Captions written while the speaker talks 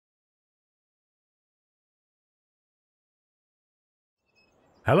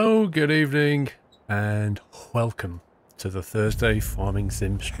Hello, good evening, and welcome to the Thursday Farming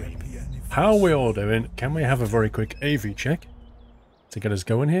Sim stream. How are we all doing? Can we have a very quick AV check to get us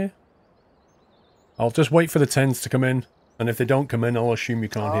going here? I'll just wait for the 10s to come in, and if they don't come in, I'll assume you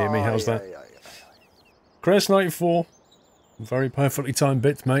can't hear me. How's that? Chris94, very perfectly timed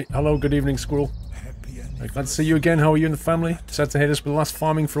bits, mate. Hello, good evening, Squirrel. Glad to see you again. How are you and the family? Sad to hear this with the last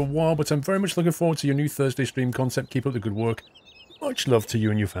farming for a while, but I'm very much looking forward to your new Thursday stream concept. Keep up the good work. Much love to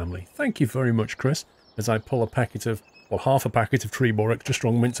you and your family. Thank you very much, Chris, as I pull a packet of, well, half a packet of Treebor extra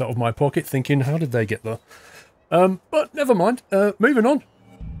strong mints out of my pocket, thinking, how did they get there? But never mind. Moving on.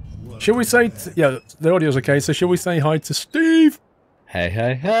 Shall we say, yeah, the audio's okay, so shall we say hi to Steve? Hey,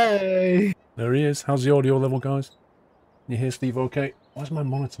 hey, hey! There he is. How's the audio level, guys? Can you hear Steve okay? Why's my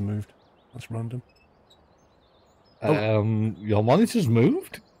monitor moved? That's random. Your monitor's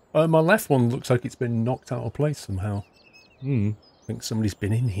moved? My left one looks like it's been knocked out of place somehow. Hmm. I think somebody's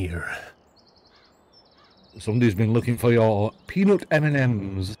been in here. Somebody's been looking for your peanut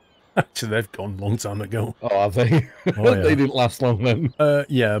M&Ms. Actually, they've gone a long time ago. Oh, have they? Oh, yeah. They didn't last long then.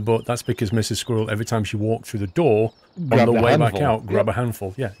 Yeah, but that's because Mrs. Squirrel, every time she walked through the door, Grabbed on the a way handful. back out, grab a Yep.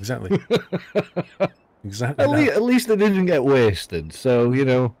 handful. Yeah, exactly. Exactly. At least they didn't get wasted, so, you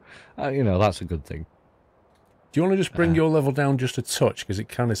know, that's a good thing. Do you want to just bring your level down just a touch? Because it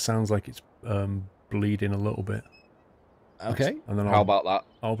kind of sounds like it's bleeding a little bit. Okay, And then how about that?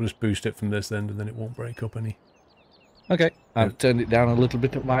 I'll just boost it from this end and then it won't break up any. Okay, I've turned it down a little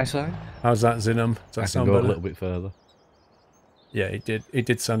bit at my side. How's that, Zinum? Does that I can sound go better? a little bit further. Yeah, it did. It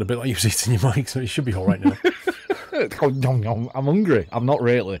did sound a bit like you was eating your mic, so it should be all right now. I'm hungry. I'm not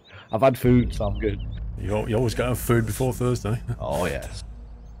really. I've had food, so I'm good. You always got to have food before Thursday. Oh, yes.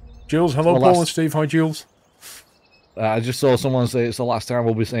 Jules, hello, Well, Paul that's- and Steve. Hi, Jules. I just saw someone say it's the last time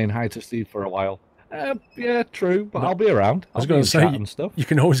we'll be saying hi to Steve for a while. Yeah, true, but I'll be around. I was going to say, and stuff. you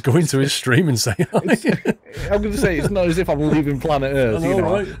can always go into his stream and say hi. I'm going to say it's not as if I'm leaving planet Earth. I know, You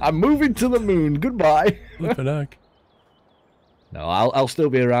know, right? I'm moving to the moon. Goodbye. Flippin' heck. No, I'll still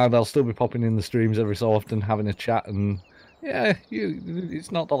be around. I'll still be popping in the streams every so often, having a chat, and yeah,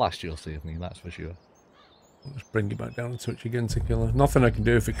 it's not the last you'll see of me. That's for sure. I'll just bring it back down a touch again to killer. Nothing I can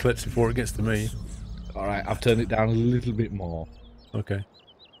do if it clips before it gets to me. All right, I've turned it down a little bit more. Okay.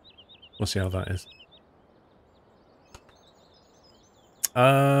 We'll see how that is.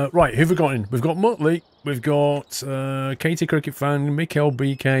 Right, who've we got in? We've got Muttley, we've got Katie Cricket Fan, Mikkel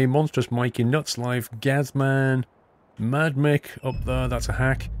BK, Monstrous Mikey, Nuts Life, Gazman, Mad Mick up there, that's a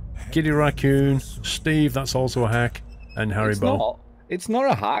hack, Giddy Raccoon, Steve, that's also a hack, and Harry Bow. It's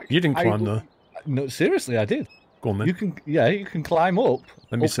not a hack. You didn't climb there. No, seriously, I did. Go on then. You can climb up.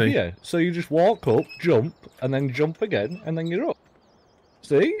 Let me up see. Here. So you just walk up, jump, and then jump again, and then you're up.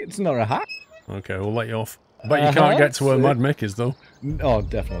 See, it's not a hack. Okay, we'll let you off. But you can't get to where Mad Mick is, though. No,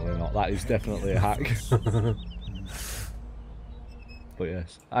 definitely not. That is definitely a hack. But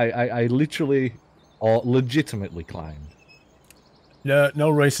yes, I literally or legitimately climbed. No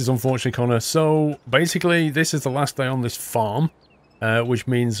races, unfortunately, Connor. So, basically, this is the last day on this farm, which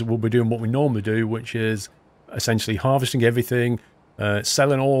means we'll be doing what we normally do, which is essentially harvesting everything,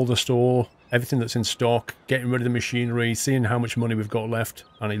 selling all the store, everything that's in stock, getting rid of the machinery, seeing how much money we've got left,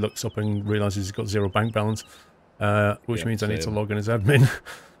 and he looks up and realises he's got 0 bank balance, which means I need to log in as admin.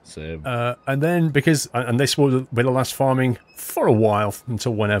 Same. And then, and this will be the last farming for a while,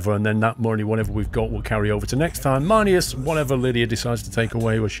 until whenever, and then that money, whatever we've got, will carry over to next time, minus whatever Lydia decides to take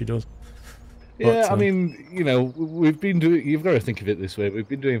away, which she does. Yeah, But, I mean, you know, we've been doing. You've got to think of it this way. We've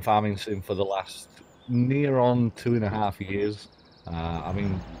been doing farming sim for the last near on 2.5 years. I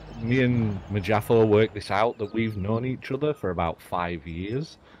mean, me and Majafo worked this out that we've known each other for about 5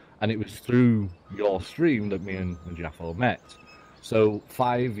 years, and it was through your stream that me and Majafo met. So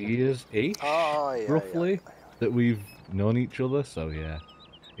 5 years-ish, roughly, that we've known each other. So yeah,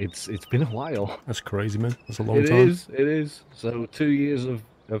 it's been a while. That's crazy, man. That's a long time. It is. So 2 years of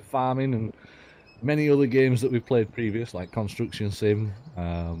farming and many other games that we've played previous, like Construction Sim,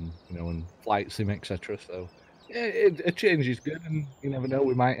 you know, and Flight Sim, etc. So yeah, a change is good, and you never know,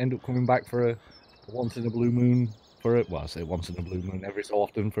 we might end up coming back for a once in a blue moon well, I say once in a blue moon, every so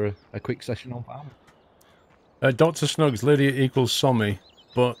often for a quick session on farming. Dr. Snugs, Lydia equals Sommy,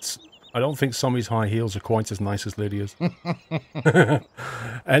 but I don't think Sommy's high heels are quite as nice as Lydia's.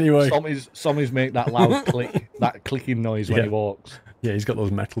 Anyway. Sommy's make that loud click, that clicking noise when he walks. Yeah, he's got those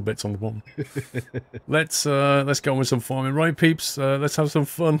metal bits on the bottom. Let's go on with some farming. Right, peeps, let's have some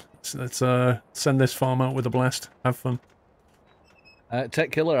fun. Let's send this farm out with a blast. Have fun.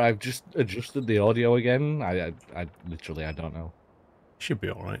 Tech Killer, I've just adjusted the audio again. I literally, I don't know. Should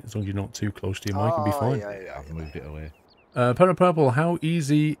be alright, as long as you're not too close to your mic, you'll be fine. I've moved it away. Purple Purple, how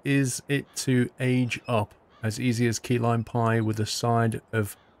easy is it to age up? As easy as key lime pie with a side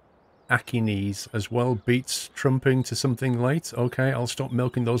of Akinis as well. Beats trumping to something late. Okay, I'll stop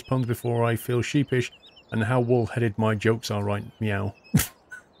milking those puns before I feel sheepish. And how wool-headed my jokes are, right? Meow.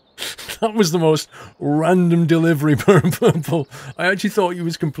 That was the most random delivery, Purple. I actually thought you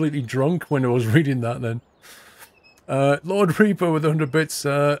was completely drunk when I was reading that then. Lord Reaper with 100 bits.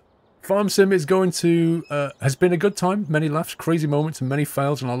 Farm Sim is going to... has been a good time. Many laughs, crazy moments, and many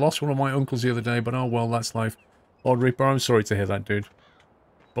fails. And I lost one of my uncles the other day, but oh well, that's life. Lord Reaper, I'm sorry to hear that, dude.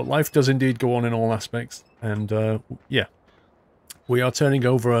 But life does indeed go on in all aspects. And, yeah. We are turning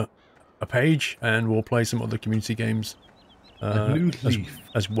over a page, and we'll play some other community games.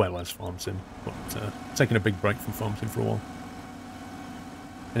 As well as Farm Sim. But taking a big break from Farm Sim for a while.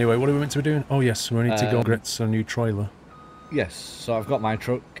 Anyway, what are we meant to be doing? Oh yes, we need to go get a new trailer. Yes, so I've got my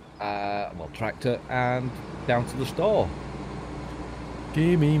truck, well, tractor, and down to the store.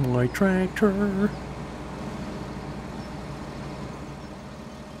 Give me my tractor.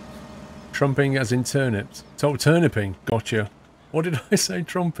 Trumping as in turnips. So turniping, gotcha. What did I say,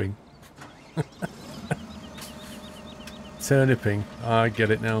 trumping? Turniping, I get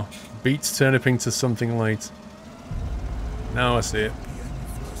it now. Beats turniping to something late. Now I see it.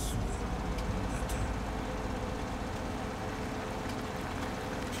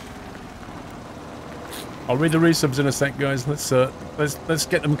 I'll read the resubs in a sec, guys. Let's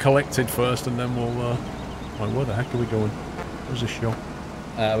get them collected first, and then we'll. Where the heck are we going? There's a shop.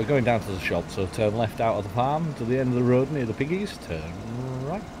 We're going down to the shop, so turn left out of the farm to the end of the road near the piggies. Turn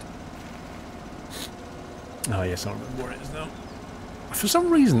right. Oh yes, I remember where it is now. For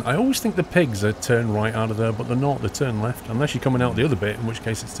some reason, I always think the pigs are turn right out of there, but they're not. They turn left, unless you're coming out the other bit, in which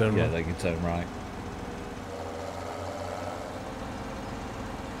case it's turn right. Yeah, they can turn right.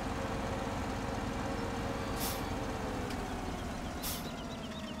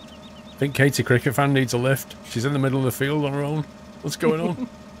 I think Katie Cricket Fan needs a lift. She's in the middle of the field on her own. What's going on?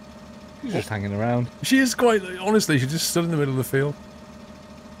 She's just hanging around. She is quite... Honestly, she just stood in the middle of the field.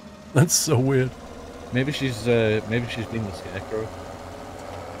 That's so weird. Maybe she's been the scarecrow.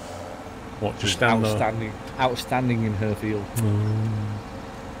 What, just stand outstanding in her field.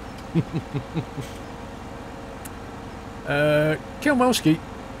 Kilmowski,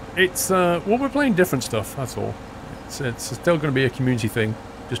 it's, well, we're playing different stuff, that's all. It's still going to be a community thing,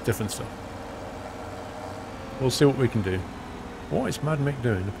 just different stuff. We'll see what we can do. What is Mad Mick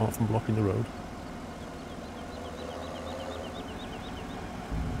doing, apart from blocking the road?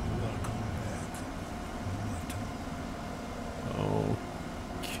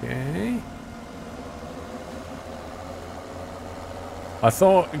 Okay. I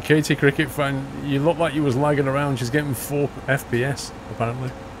thought, Katie Cricket Fan, you looked like you was lagging around. She's getting 4 FPS, apparently.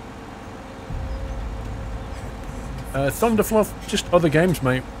 Thunderfluff, just other games,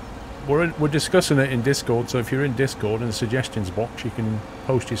 mate. We're discussing it in Discord, so if you're in Discord in the suggestions box, you can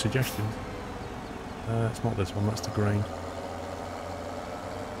post your suggestions. It's not this one, that's the grain.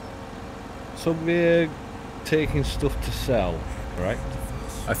 So we're taking stuff to sell, right?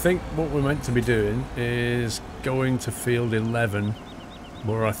 I think what we're meant to be doing is going to field 11,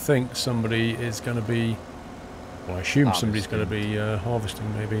 where I think somebody is going to be, well, I assume somebody's going to be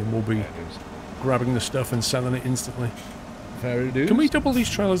harvesting maybe, and we'll be grabbing the stuff and selling it instantly. Fair dues. Can we double these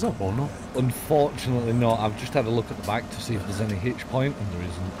trailers up or not? Unfortunately not. I've just had a look at the back to see if there's any hitch point, and there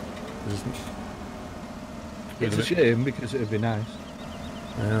isn't. There isn't. It's a shame because it would be nice.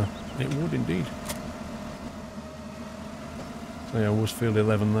 Yeah, it would indeed. So yeah, was field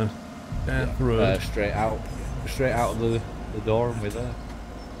 11 then. Down the road. Straight out of the door, and we're there.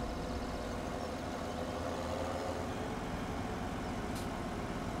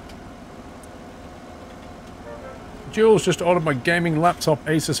 Jules just ordered my gaming laptop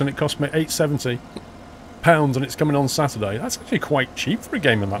Asus and it cost me £870 and it's coming on Saturday. That's actually quite cheap for a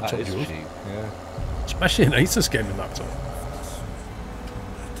gaming laptop, That is Jules. cheap, yeah. Especially an Asus gaming laptop.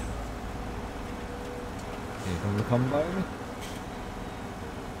 You come to come by me?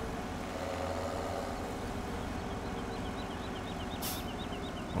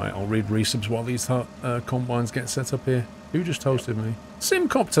 Right, I'll read resubs while these combines get set up here. Who just hosted me?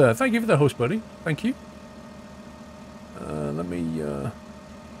 Simcopter, thank you for the host, buddy. Thank you. Let me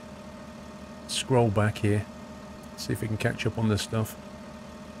scroll back here. See if we can catch up on this stuff.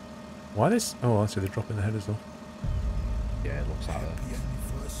 Why this? Oh, I see they're dropping the headers off. Yeah, it looks like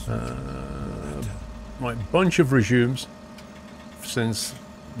that. Right, bunch of resumes since,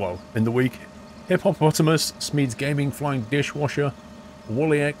 well, in the week. Hippopotamus, Smeed's Gaming, Flying Dishwasher,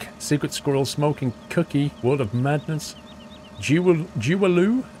 Woolyek, Secret Squirrel, Smoking Cookie, World of Madness,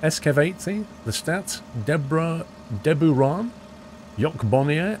 Juwalu, SKV80, The Stats, Deburan, Yok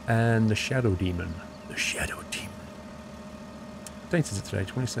Bonnier, and the Shadow Demon. The Shadow Demon. Date is it today?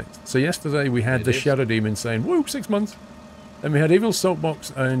 26th. So yesterday we had the Shadow Demon saying, woo, 6 months. Then we had Evil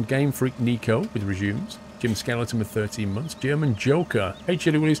Soapbox and Game Freak Nico with resumes. Jim Skeleton with 13 months. German Joker. Hey,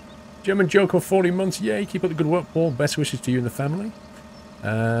 Chili Willies. German Joker, 40 months. Yay, keep up the good work, Paul. Best wishes to you and the family.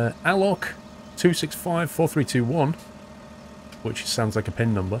 Alok, 2654321, which sounds like a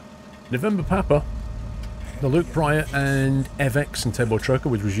pin number. November Papa. The Luke Pryor and Evex and Turbo Trucker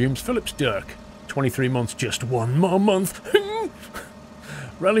with resumes. Phillips Dirk, 23 months. Just one more month.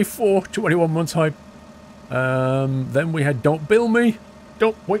 Rally 4, 21 months hype. Then we had Don't Bill Me.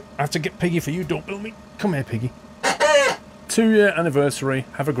 Wait, I have to get Piggy for you. Don't bill me. Come here, Piggy. 2-year anniversary.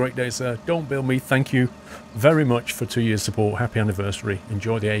 Have a great day, sir. Don't bill me. Thank you very much for 2 years support. Happy anniversary.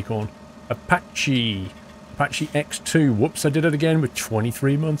 Enjoy the acorn. Apache X2. Whoops, I did it again with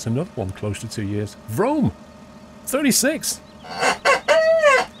 23 months. Another one close to 2 years. Vrome, 36.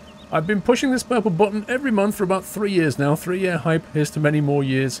 I've been pushing this purple button every month for about 3 years now. 3-year hype. Here's to many more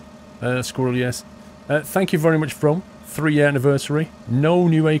years. Squirrel, yes. Thank you very much, Vrome. 3-year anniversary. No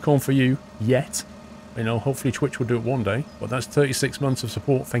new acorn for you yet. You know, hopefully Twitch will do it one day. But that's 36 months of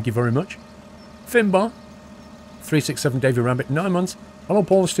support. Thank you very much. Finbar, 367 Davy Rabbit, 9 months. Hello,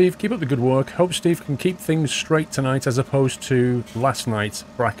 Paul and Steve. Keep up the good work. Hope Steve can keep things straight tonight as opposed to last night.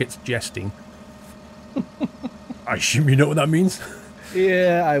 Brackets jesting. I assume you know what that means.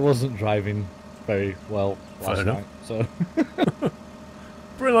 Yeah, I wasn't driving very well last night, so.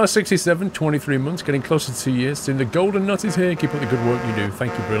 Brillar 67, 23 months, getting closer to 2 years. Soon the golden nut is here. Keep up the good work you do.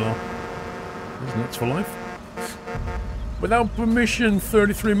 Thank you, Brillar. There's nuts for life. Without permission,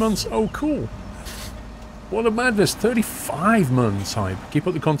 33 months. Oh, cool. What a madness. 35 months hype. Keep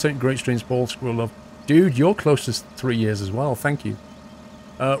up the content. Great streams, Paul. Squirrel love. Dude, you're close to 3 years as well. Thank you.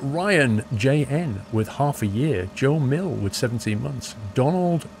 Ryan JN with half a year. Joe Mill with 17 months.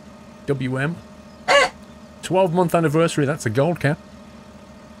 Donald WM. 12-month anniversary. That's a gold cap.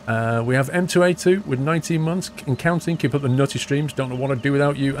 We have M2A2 with 19 months and counting. Keep up the nutty streams. Don't know what I'd do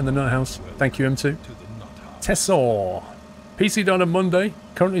without you and the Nut House. Thank you, M2. Tessor. PC done on Monday.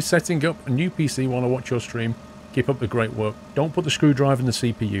 Currently setting up a new PC while I watch your stream. Keep up the great work. Don't put the screwdriver in the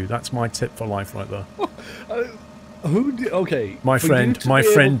CPU. That's my tip for life right there. Who did? Okay. My friend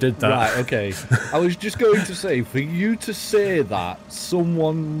did that. Right, okay. I was just going to say, for you to say that,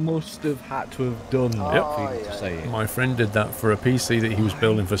 someone must have had to have done that for you to say it. My friend did that for a PC that he was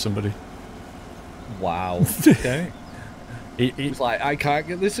building for somebody. Wow. Okay. It's like, I can't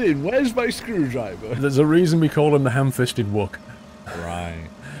get this in. Where's my screwdriver? There's a reason we call him the ham-fisted wook. Right.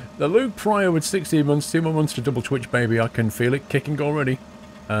 The Luke Pryor with 16 months, 2 more months to double Twitch, baby. I can feel it kicking already.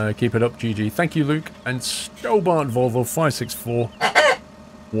 Keep it up, GG. Thank you, Luke. And Stobart Volvo 564.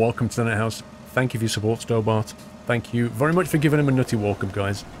 Welcome to the Net House. Thank you for your support, Stobart. Thank you very much for giving him a nutty welcome,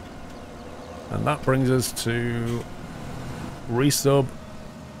 guys. And that brings us to resub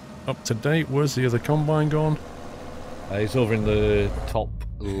up to date. Where's the other combine gone? It's over in the top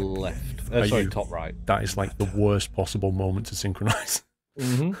left. Sorry, top right. That is like the worst possible moment to synchronize.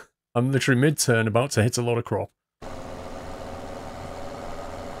 Mm-hmm. I'm literally mid-turn, about to hit a lot of crop.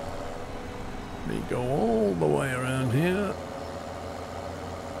 We go all the way around here.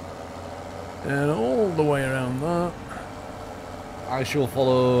 And all the way around that. I shall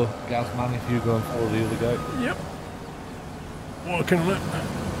follow Gasman if you go and follow the other guy. Yep. Working on it.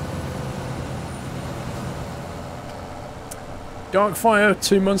 Darkfire,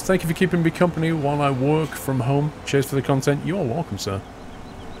 2 months. Thank you for keeping me company while I work from home. Cheers for the content. You are welcome, sir.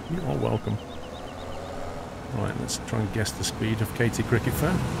 You are welcome. Right, let's try and guess the speed of Katie Cricket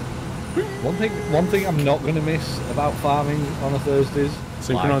Fan. One thing I'm not going to miss about farming on a Thursdays.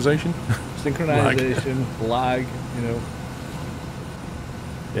 Synchronization? Synchronization, lag, you know.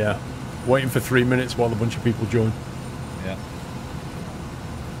 Yeah. Waiting for 3 minutes while a bunch of people join.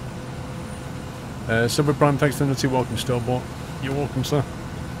 Yeah. Subway Prime text to Nutty, welcome, Stillbot. You're welcome, sir.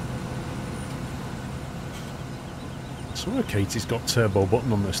 I swear Katie's got turbo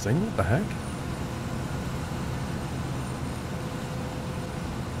button on this thing. What the heck?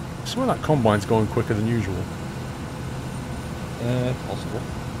 I swear that combine's going quicker than usual. Possible.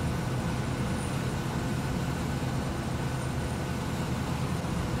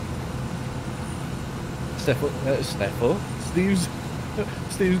 Steve's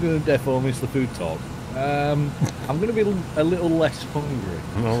going to defo miss the food talk. I'm going to be a little less hungry.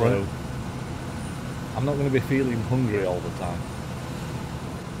 All right. So I'm not going to be feeling hungry all the time.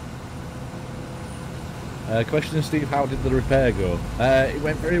 Question, Steve, how did the repair go? It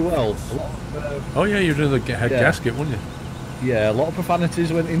went very well. Oh yeah, you did the head gasket, weren't you? Yeah, a lot of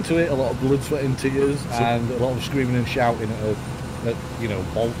profanities went into it, a lot of blood, sweat and tears, and a lot of screaming and shouting at you know,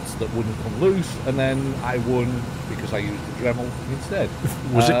 bolts that wouldn't come loose, and then I won because I used the Dremel instead.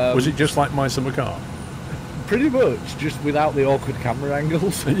 Was it just like my summer car? Pretty much, just without the awkward camera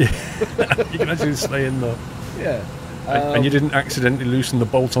angles. Yeah, you can actually stay in there. Yeah. And you didn't accidentally loosen the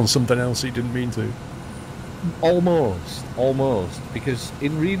bolt on something else you didn't mean to? Almost, because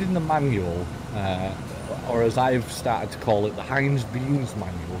in reading the manual, or as I've started to call it, the Heinz Beans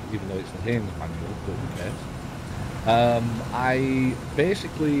manual, even though it's the Haynes manual, but who cares? I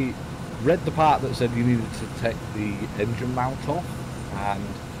basically read the part that said you needed to take the engine mount off, and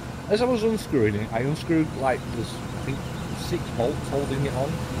as I was unscrewing it, I unscrewed like there's, I think, 6 bolts holding it on,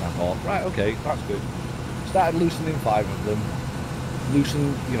 and I thought, right, okay, that's good. Started loosening 5 of them.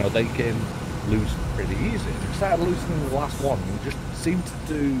 You know, they came loose pretty easy. I started loosening the last one, and it just seemed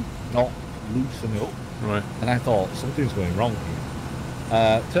to not loosen up. Right. And I thought, something's going wrong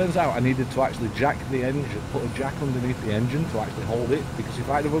here. Turns out I needed to actually jack the engine, put a jack underneath the engine to actually hold it, because if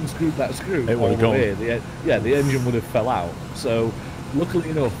I'd have unscrewed that screw all the way, the engine would have fell out. So, luckily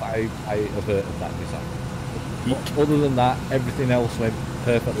enough, I averted that disaster. Other than that, everything else went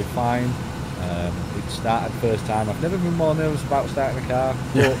perfectly fine. It started first time. I've never been more nervous about starting a car,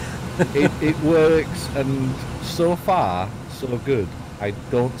 but it works, and so far, so good. I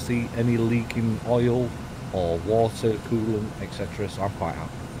don't see any leaking oil or water, coolant, etc. So I'm quite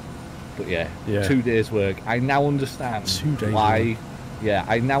happy. But yeah, 2 days work. I now understand 2 days why. work. Yeah,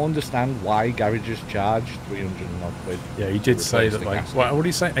 I now understand why garages charge 300 and odd quid. Yeah, he did say that, like, what did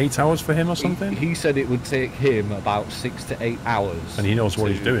he say, 8 hours for him or something? He said it would take him about 6 to 8 hours. And he knows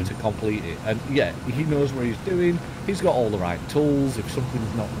what he's doing. To complete it. And yeah, he knows what he's doing. He's got all the right tools. If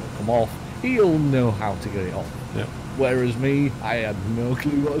something's not going to come off, he'll know how to get it off. Yeah. Whereas me, I had no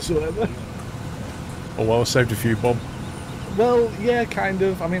clue whatsoever. Oh, well, I saved a few bob. Well, yeah, kind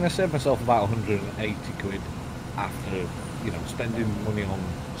of. I mean, I saved myself about 180 quid after, you know, spending money on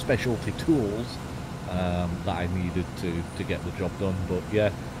specialty tools that I needed to get the job done. But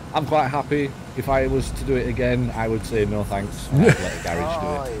yeah, I'm quite happy. If I was to do it again, I would say no thanks. I'd let a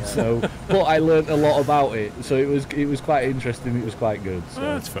garage do it. Yeah. So, but I learned a lot about it, so it was quite interesting. It was quite good. So.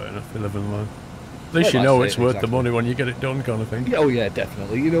 That's fair enough. 11 line. At least you know it's worth the money when you get it done, kind of thing. Oh yeah,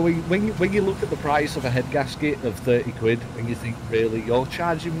 definitely. You know, when you look at the price of a head gasket of 30 quid, and you think, really, you're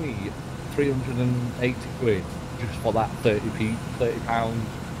charging me 380 quid just for that 30 pound,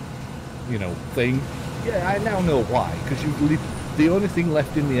 you know, thing. Yeah, I now know why. Because the only thing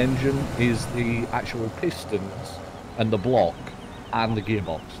left in the engine is the actual pistons and the block and the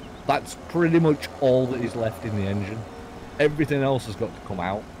gearbox. That's pretty much all that is left in the engine. Everything else has got to come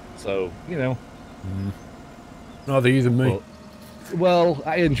out. So, you know. Neither you than me. But, well,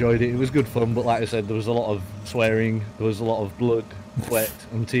 I enjoyed it. It was good fun, but like I said, there was a lot of swearing, there was a lot of blood, sweat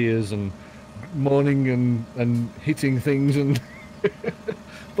and tears and moaning and hitting things, and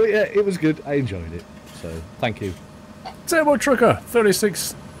but yeah, it was good. I enjoyed it. So, thank you. Turbo Trucker,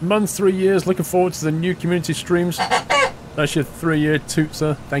 36 months, 3 years. Looking forward to the new community streams. That's your 3-year toot,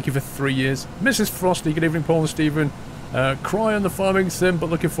 sir. Thank you for 3 years. Mrs. Frosty, good evening, Paul and Stephen. Cry on the farming sim,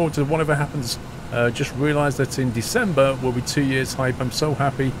 but looking forward to whatever happens. Just realised that in December will be 2 years hype. I'm so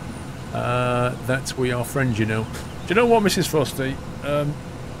happy that we are friends, you know. Do you know what, Mrs. Frosty?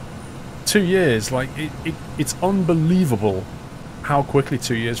 2 years, like, it's unbelievable how quickly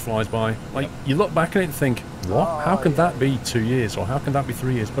 2 years flies by. Like, you look back at it and think, what? How can that be 2 years? Or how can that be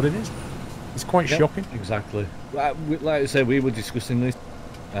 3 years? But it is. It's quite shocking. Exactly. Like I said, we were discussing this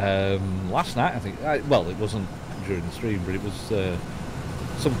last night, I think. Well, it wasn't during the stream, but it was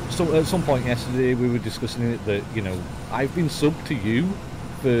at some point yesterday we were discussing it, that, you know, I've been subbed to you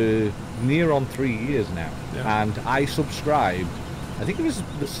for near on 3 years now, and I subscribed, I think it was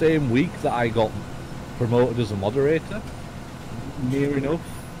the same week that I got promoted as a moderator, near enough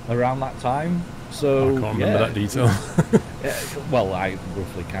around that time. So I can't remember that detail. Well, I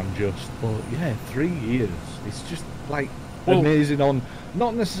roughly can just, but yeah, 3 years. It's just like amazing on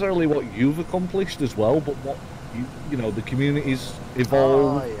not necessarily what you've accomplished as well, but what you know, the community's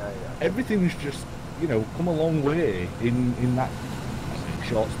evolved. Everything's just, you know, come a long way in that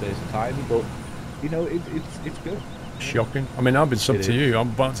short space of time. But you know, it's good. Shocking. I mean, I've been subbed to you. I'm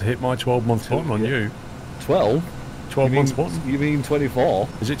about to hit my 12-month button on you. 12 months button? You mean 24?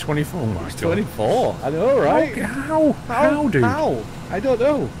 Is it 24? Oh my God. 24. I know, right? How, dude? How? I don't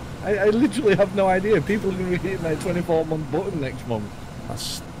know. I literally have no idea. People are going to be hitting their 24-month button next month.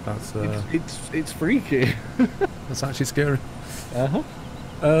 That's it's freaky. That's actually scary. Uh-huh.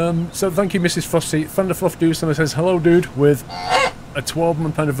 So thank you, Mrs. Frosty. Thunderfluff Dewson says, hello, dude, with a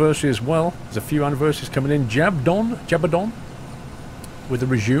 12-month anniversary as well. There's a few anniversaries coming in. Jabadon, with a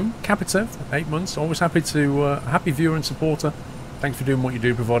resume. Kapitev, 8 months. Always happy to happy viewer and supporter. Thanks for doing what you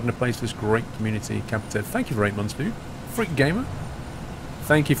do, providing a place for this great community. Kapitev, thank you for 8 months, dude. Freak Gamer,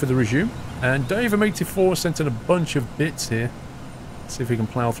 thank you for the resume. And Dave M84 sent in a bunch of bits here. Let's see if we can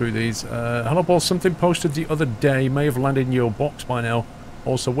plow through these. Hello, Paul. Something posted the other day may have landed in your box by now.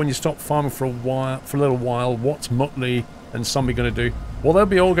 Also, when you stop farming for a little while, what's Muttley and Zombie going to do? Well, they'll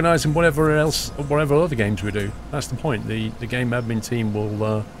be organising whatever other games we do. That's the point. The game admin team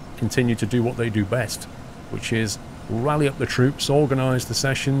will continue to do what they do best, which is rally up the troops, organise the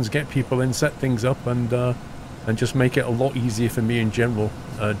sessions, get people in, set things up, and just make it a lot easier for me in general,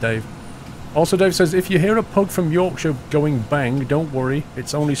 Dave. Also, Dave says, if you hear a pug from Yorkshire going bang, don't worry,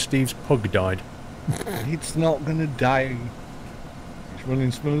 it's only Steve's pug died. It's not going to die. It's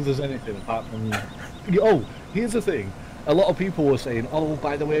running smooth as anything, apart from... Oh, here's the thing. A lot of people were saying, oh,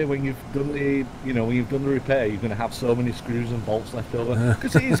 by the way, when you've done the, when you've done the repair, you're going to have so many screws and bolts left over.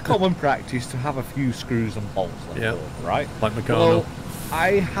 Because it is common practice to have a few screws and bolts left over, right? Like Meccano. Well,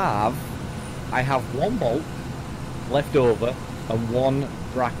 I have one bolt left over and one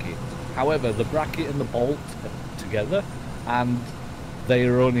bracket. However, the bracket and the bolt are together, and they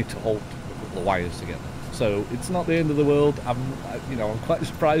are only to hold a couple of wires together. So it's not the end of the world. I'm quite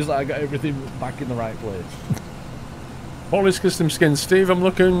surprised that I got everything back in the right place. Polish Custom Skins. Steve, I'm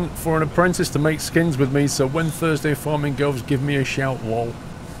looking for an apprentice to make skins with me, so when Thursday farming goes, give me a shout, lol.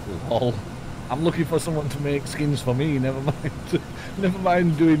 Lol. I'm looking for someone to make skins for me, never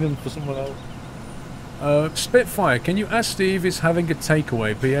mind doing them for someone else. Spitfire, can you ask Steve is having a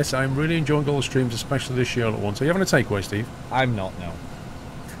takeaway? P.S. I'm really enjoying all the streams, especially this Charlotte one. So you having a takeaway, Steve? I'm not,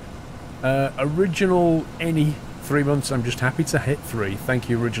 no. Original Any, 3 months. I'm just happy to hit 3. Thank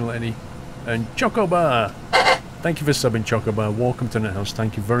you, Original Any. And Chocobar, thank you for subbing, Chocobar. Welcome to the house.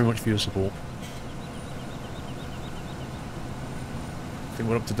 Thank you very much for your support. I think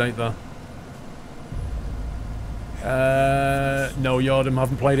we're up to date there. No, Yardum,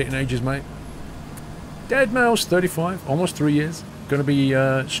 haven't played it in ages, mate. Dead Mouse, 35, almost 3 years. Going to be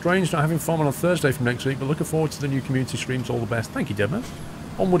strange not having fun on a Thursday from next week, but looking forward to the new community streams. All the best. Thank you, Dead Mouse.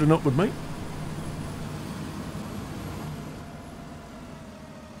 Onward and upward, mate.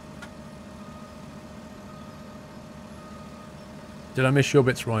 Did I miss your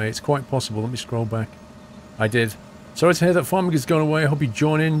bits, Ryan? It's quite possible. Let me scroll back. I did. Sorry to hear that farming has gone away. I hope you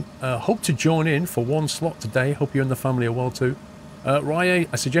join in. Hope to join in for one slot today. Hope you and the family are well too. Rye,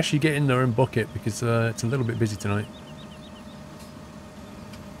 I suggest you get in there and book it because it's a little bit busy tonight.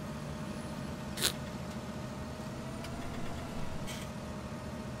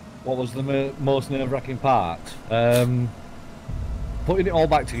 What was the most nerve-wracking part? Putting it all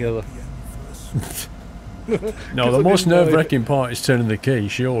back together. No, the most nerve-wracking part is turning the key,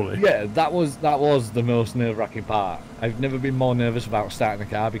 surely. Yeah, that was the most nerve-wracking part. I've never been more nervous about starting a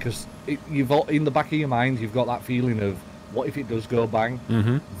car because in the back of your mind you've got that feeling of, what if it does go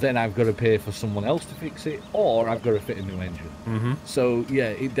bang? Then I've got to pay for someone else to fix it, or I've got to fit a new engine. So yeah,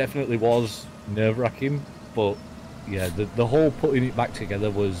 it definitely was nerve-wracking, but yeah, the whole putting it back together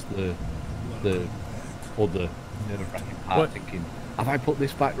was the other nerve-wracking part. Thinking, have I put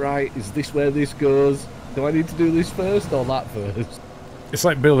this back right? Is this where this goes? Do I need to do this first or that first? It's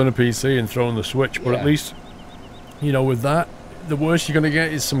like building a PC and throwing the switch, but at least, with that, the worst you're going to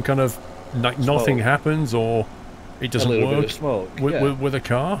get is some kind of like nothing happens or it doesn't work bit of smoke. With a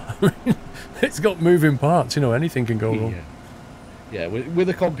car. It's got moving parts, anything can go wrong. Yeah, with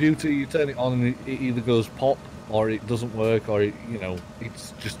a computer, you turn it on and it either goes pop or it doesn't work, or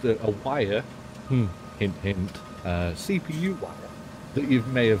it's just a wire. Hint, hint. CPU wire that you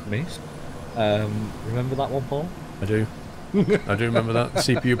may have missed. Remember that one, Paul? I do. I do remember that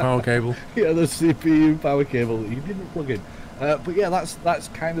CPU power cable. Yeah, the CPU power cable that you didn't plug in. But yeah, that's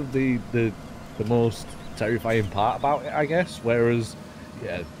kind of the most terrifying part about it, I guess. Whereas,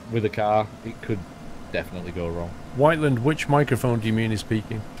 yeah, with a car, it could definitely go wrong. Whiteland, which microphone do you mean is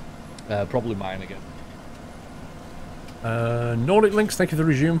speaking? Probably mine again. Nordic Links, thank you for the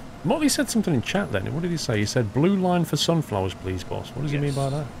resume. Motley said something in chat then. What did he say? He said, blue line for sunflowers, please, boss. What does he mean by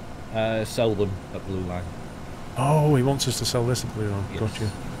that? Sell them at blue line. Oh, he wants us to sell this at blue line. Yes.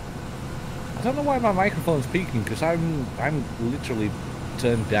 Gotcha. I don't know why my microphone's peaking, because I'm literally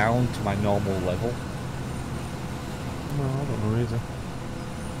turned down to my normal level. No, I don't know either.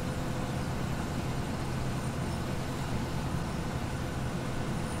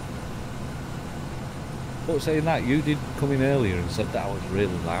 But saying that, you did come in earlier and said that I was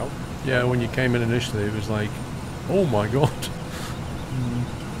really loud. Yeah, when you came in initially, it was like, oh my god.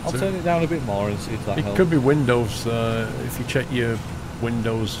 I'll turn it down a bit more and see if that helps. It could be Windows, if you check your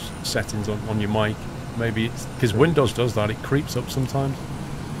Windows settings on your mic, Maybe it's because Windows does that. It creeps up sometimes.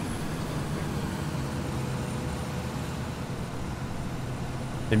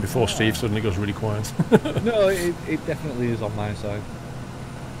 Then before Steve suddenly goes really quiet. No, it definitely is on my side.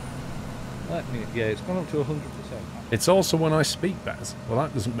 Yeah, it's gone up to 100%. It's also when I speak, Baz. Well,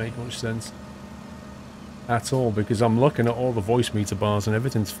 that doesn't make much sense at all, because I'm looking at all the voice meter bars and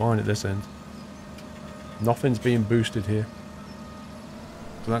everything's fine at this end. Nothing's being boosted here.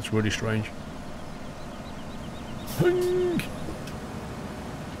 So that's really strange. Ping!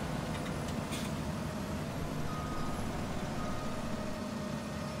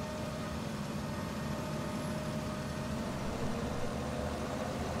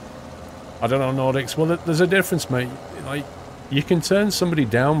 I don't know, Nordics. Well, there's a difference, mate. Like, you can turn somebody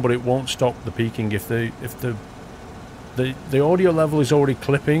down, but it won't stop the peaking. If the audio level is already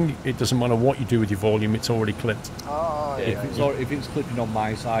clipping, it doesn't matter what you do with your volume, it's already clipped. Oh, yeah. If it's clipping on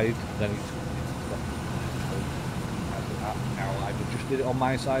my side, then it's now I just did it on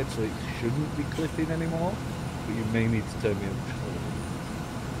my side, so it shouldn't be clipping anymore. But you may need to turn me up just a little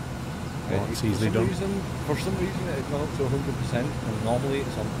bit. It's easily done. For some reason, it's gone up to 100%, and normally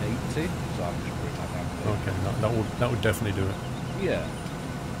it's on 80, so I'm just bring that down. Okay, that would definitely do it. Yeah.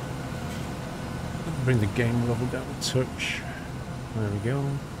 Bring the game level down a touch. There we go.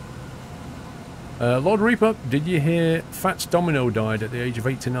 Lord Reaper, did you hear Fats Domino died at the age of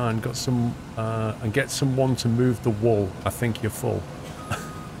 89? Got some and get someone to move the wall. I think you're full.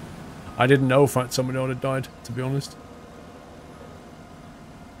 I didn't know Fats Domino had died, to be honest.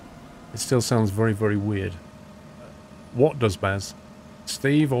 It still sounds very, very weird. What does Baz?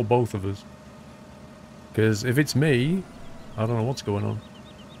 Steve or both of us? Because if it's me, I don't know what's going on.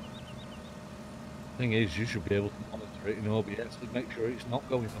 Thing is, you should be able to monitor it in OBS to make sure it's not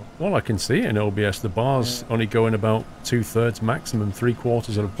going on. Well, I can see it in OBS. The bar's only going about 2/3 maximum,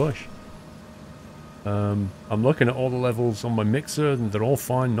 3/4 at a push. I'm looking at all the levels on my mixer, and they're all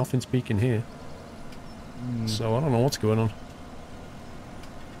fine. Nothing's peaking here. So I don't know what's going on.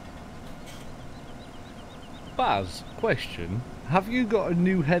 Baz, question. Have you got a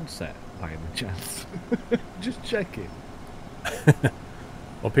new headset by any chance? Just checking.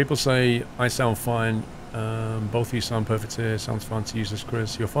 Well, people say I sound fine. Both of you sound perfect here. Sounds fine to use this,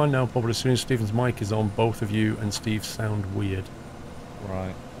 Chris. You're fine now, Paul, but as soon as Stephen's mic is on, both of you and Steve sound weird.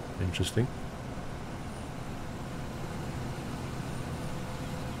 Right. Interesting.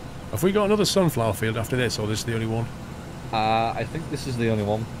 Have we got another sunflower field after this, or this is the only one? I think this is the only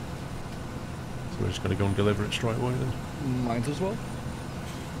one. So we're just going to go and deliver it straight away then? Might as well.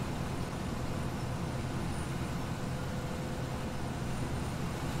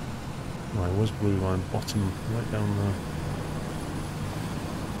 Right, where's blue line? Bottom, right down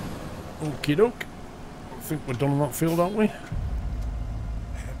there. Okie doke. I think we're done on that field, aren't we? In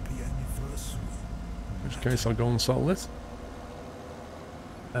which case I'll go and sell this.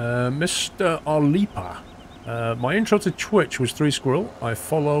 Mr. Arlipa. My intro to Twitch was through Squirrel. I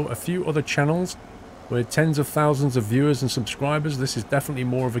follow a few other channels with tens of thousands of viewers and subscribers. This is definitely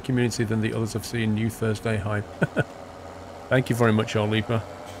more of a community than the others I've seen. New Thursday hype. Thank you very much, Arlipa.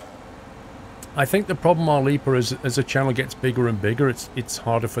 I think the problem, Arlipa, is as a channel gets bigger and bigger, it's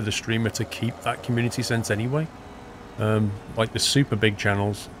harder for the streamer to keep that community sense anyway. Like the super big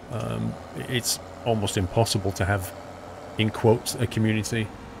channels, it's almost impossible to have, in quotes, a community.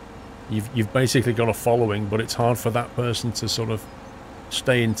 You've basically got a following, but it's hard for that person to sort of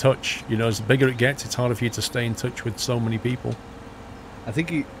stay in touch. You know, as bigger it gets, it's harder for you to stay in touch with so many people. I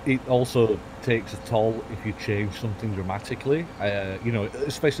think it also takes a toll if you change something dramatically. You know,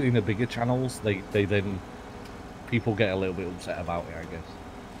 especially in the bigger channels, they then people get a little bit upset about it, I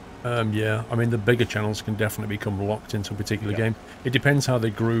guess. Yeah, I mean the bigger channels can definitely become locked into a particular game. It depends how they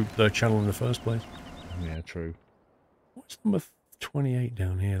grew their channel in the first place. Yeah, true. What's number 28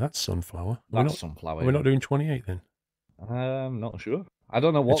 down here? That's sunflower. That's sunflower. We're not doing 28 then. Not sure. I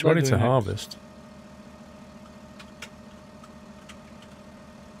don't know what it's ready to harvest.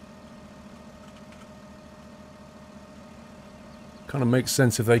 Kind of makes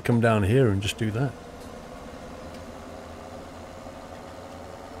sense if they come down here and just do that.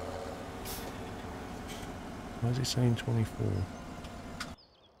 Why is it saying 24?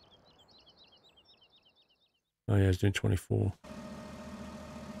 Oh yeah, it's doing 24.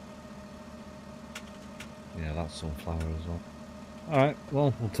 Yeah, that's sunflower as well. Alright,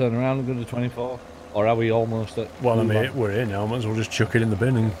 well, we'll turn around and go to 24. Or are we almost at... Well, I mean, we're here now. Might as well just chuck it in the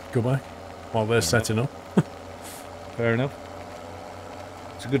bin and go back while they're setting up. Fair enough.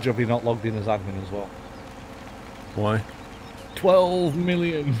 It's a good job you're not logged in as admin as well. Why? 12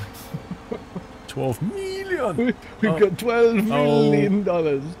 million! $12 million. We've got $12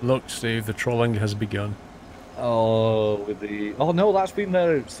 million. Look, Steve, the trolling has begun. Oh, with the... Oh, no, that's been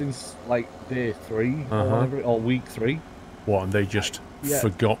there since, like, day 3 or whatever, or week 3. What, and they just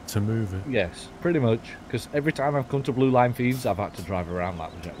forgot to move it? Yes, pretty much. Because every time I've come to Blue Line Feeds, I've had to drive around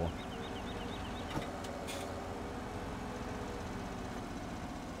that jet one.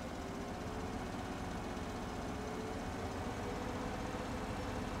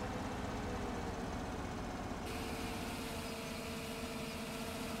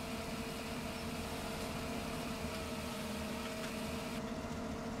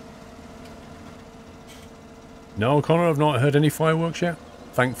 No, Connor, I've not heard any fireworks yet,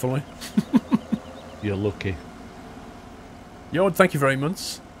 thankfully. You're lucky. Yod, thank you very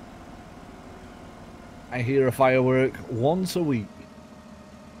much. I hear a firework once a week.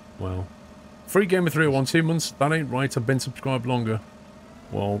 Well, free gamer 301, 2 months, that ain't right, I've been subscribed longer.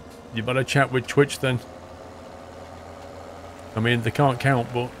 Well, you better chat with Twitch then. I mean, they can't count,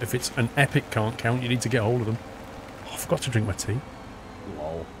 but if it's an epic can't count, you need to get hold of them. Oh, I forgot to drink my tea.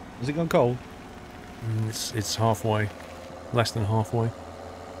 Lol. Has it gone cold? It's halfway. Less than halfway.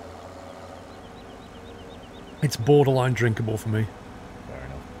 It's borderline drinkable for me. Fair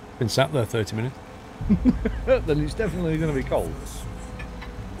enough. Been sat there 30 minutes. Then it's definitely going to be cold.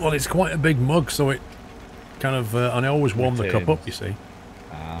 Well, it's quite a big mug, so it kind of... and I always warm the cup up, you see.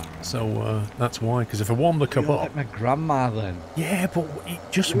 So that's why, because if I warm the cup up... like my grandma then. Yeah, but it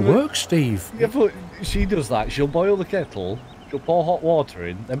just works, Steve. Yeah, but she does that. She'll boil the kettle, she'll pour hot water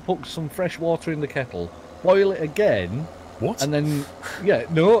in, then put some fresh water in the kettle, boil it again. What? And then, yeah,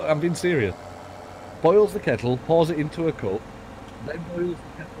 no, I'm being serious. Boils the kettle, pours it into a cup, then boils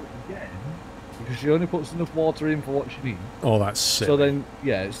the kettle again, because she only puts enough water in for what she needs. Oh, that's sick. So then,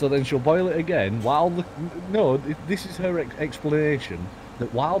 yeah, so then she'll boil it again while the... No, this is her explanation,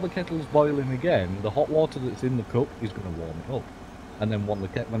 that while the kettle's boiling again, the hot water that's in the cup is going to warm it up. And then when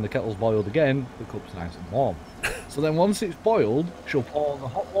the kettle's boiled again, the cup's nice and warm. So then once it's boiled, she'll pour the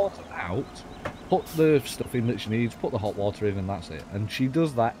hot water out, put the stuff in that she needs, put the hot water in, and that's it. And she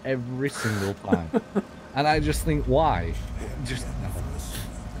does that every single time. And I just think, why? Just no.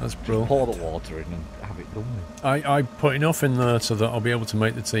 That's brilliant. Pour the water in and have it done with. I put enough in there so that I'll be able to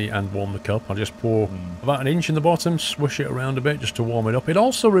make the tea and warm the cup. I just pour about an inch in the bottom, swish it around a bit just to warm it up. It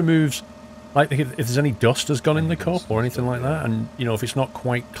also removes, like, if there's any dust has gone in the cup or anything like that, and you know, if it's not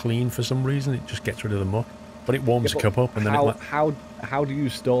quite clean for some reason, it just gets rid of the muck. But it warms the cup up, and then how do you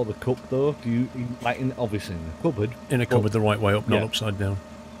store the cup though? Do you like obviously in the cupboard? In a cupboard the right way up, not upside down.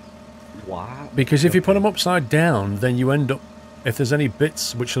 Why? Because if you put them upside down, then you end up, if there's any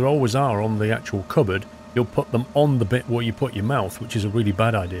bits, which there always are on the actual cupboard, you'll put them on the bit where you put your mouth, which is a really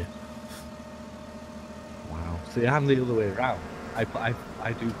bad idea. Wow. See, I'm the other way around. I do put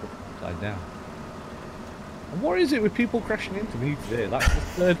them upside down. And what is it with people crashing into me today? That's the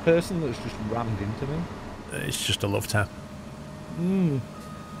third person that's just rammed into me. It's just a love tap.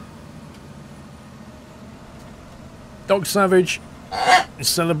 Dog Savage is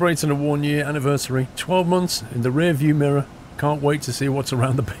celebrating a 1-year anniversary. 12 months in the rear view mirror. Can't wait to see what's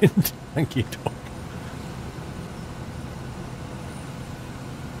around the bend. Thank you, dog.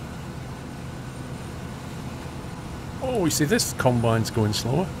 Oh, we see this combine's going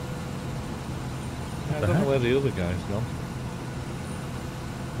slower. Yeah, I don't know where the other guy's gone.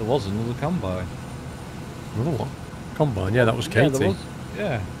 There was another combine. Another one? Combine, yeah, that was Katie. Yeah, there was.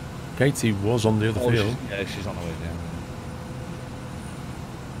 Yeah. Katie was on the other field. She's on her way down.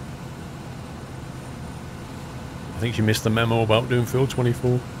 I think she missed the memo about doing field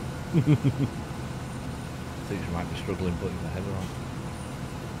 24. I think she might be struggling putting the header on.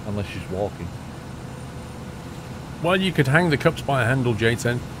 Unless she's walking. Well, you could hang the cups by a handle,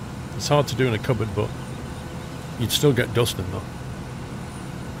 J10. It's hard to do in a cupboard, but you'd still get dust in that.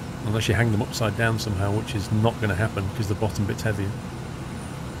 Unless you hang them upside down somehow, which is not going to happen because the bottom bit's heavier.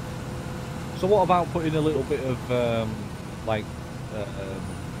 So what about putting a little bit of, what do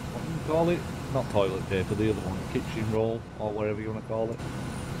you call it? Not toilet paper, the other one, kitchen roll, or whatever you want to call it.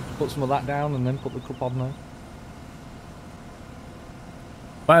 Put some of that down and then put the cup on there.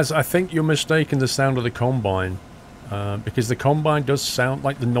 Baz, I think you're mistaking the sound of the combine. Because the combine does sound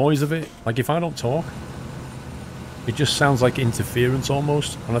like the noise of it. Like if I don't talk, it just sounds like interference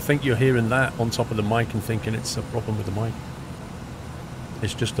almost. And I think you're hearing that on top of the mic and thinking it's a problem with the mic.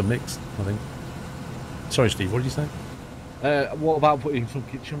 It's just a mix, I think. Sorry, Steve, what did you say? What about putting some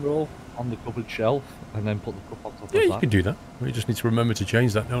kitchen roll on the cupboard shelf and then put the cup on top of that? Yeah, you could do that. We just need to remember to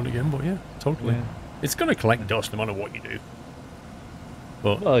change that now and again, but yeah, totally. Yeah. It's going to collect dust no matter what you do.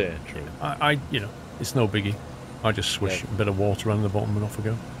 But, oh yeah, true. You know, it's no biggie. I just swish a bit of water around the bottom and off I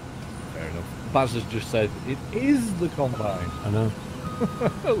go. Fair enough. Baz has just said, it is the Combine. I know.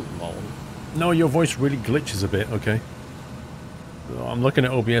 Oh, lol. No, your voice really glitches a bit, okay. I'm looking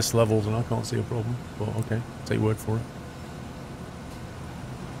at OBS levels and I can't see a problem, but okay, take your word for it.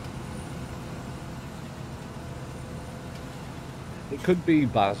 It could be,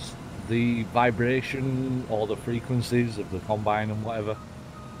 Baz, the vibration or the frequencies of the Combine and whatever.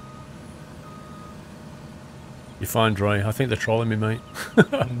 You're fine, Dre. I think they're trolling me, mate.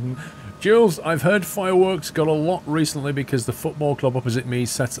 Jules, I've heard fireworks got a lot recently because the football club opposite me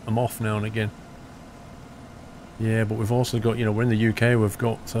sets them off now and again. Yeah, but we've also got, you know, we're in the UK, we've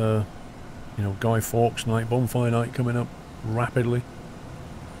got, you know, Guy Fawkes night, bonfire night coming up rapidly.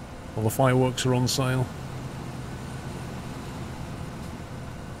 All the fireworks are on sale.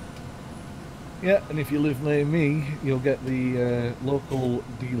 Yeah, and if you live near me, you'll get the local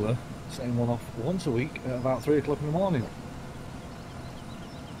dealer setting one off once a week at about 3 o'clock in the morning.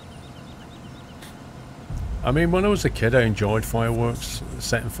 I mean, when I was a kid, I enjoyed fireworks.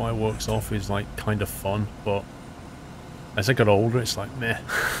 Setting fireworks off is, like, kind of fun, but as I got older, it's like, meh.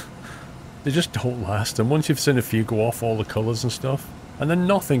 They just don't last, and once you've seen a few go off, all the colours and stuff, and then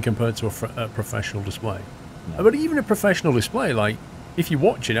nothing compared to a professional display. No. But even a professional display, like, if you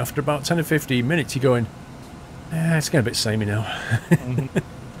watch it after about 10 or 15 minutes, you're going, it's getting a bit samey now.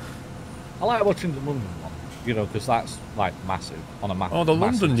 I like watching the London one, you know, because that's, like, massive, on a massive Oh, the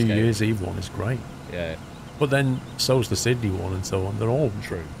London New scale. Year's Eve one is great. Yeah. But then, so's the Sydney one and so on. They're all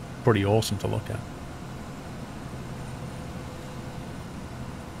True. Pretty awesome to look at.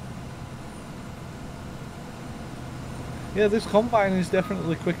 Yeah, this Combine is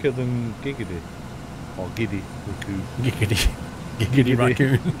definitely quicker than Giggity. Or Giddy, Raccoon. Giggity. Giggity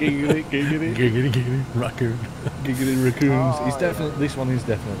raccoon. Giggity, giggity. Giggity raccoon. Giggity raccoons. Oh, He's definitely, this one is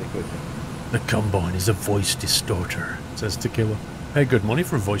definitely quicker. The Combine is a voice distorter, says Tequila. Pay good money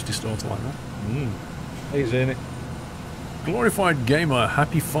for a voice distorter like that. He's in it. Glorified gamer,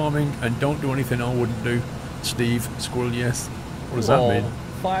 happy farming, and don't do anything I wouldn't do. Steve, Squirrel, yes. What does that mean?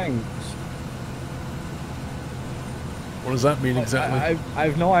 Thanks. What does that mean exactly? I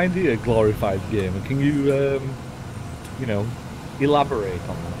have no idea, glorified gamer. Can you, you know, elaborate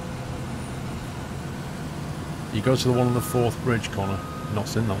on that? You go to the one on the 4th bridge, Connor. Not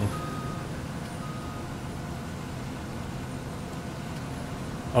seen that one.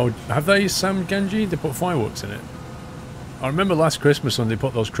 Oh, have they, Sam Genji? They put fireworks in it. I remember last Christmas when they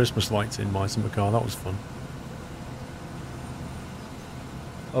put those Christmas lights in my car. That was fun.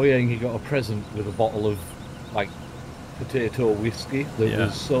 Oh yeah, and you got a present with a bottle of, like, potato whiskey that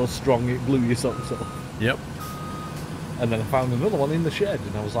was so strong it blew your socks off. Yep. And then I found another one in the shed,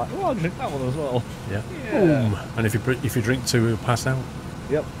 and I was like, oh, I'll drink that one as well. Yeah. Boom. And if you drink two, you'll pass out.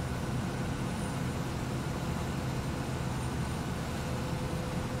 Yep.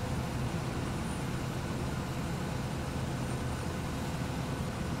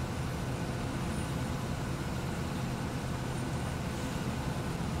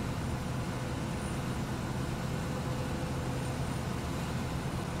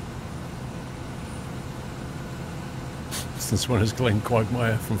 Since when has Glenn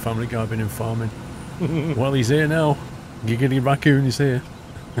Quagmire from Family Guy been in farming? Well, he's here now. Giggity Raccoon is here.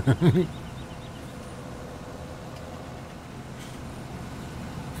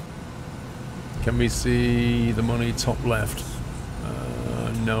 Can we see the money top left?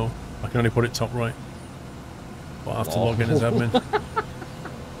 No. I can only put it top right. But I have to log in as admin.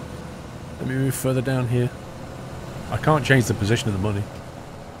 Let me move further down here. I can't change the position of the money.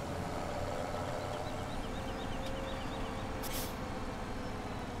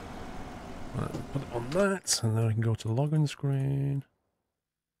 Put it on that, and then I can go to the login screen.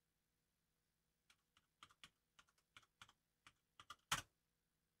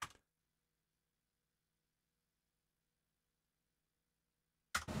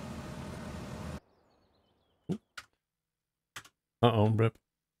 Uh-oh, rip.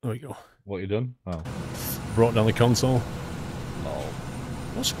 There we go. What you done? Oh. Brought down the console. Oh.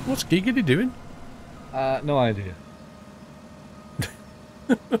 What's Giggity doing? No idea.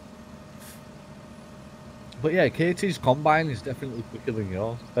 But yeah, Katie's Combine is definitely quicker than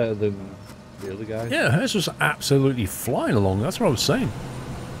yours. Better than the other guys. Yeah, hers was absolutely flying along. That's what I was saying.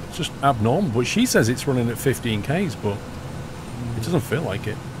 It's just abnormal. But she says it's running at 15 Ks, but it doesn't feel like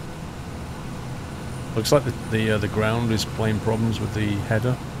it. Looks like the ground is playing problems with the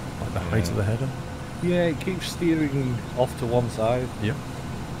header, like the height of the header. Yeah, it keeps steering off to one side. Yep.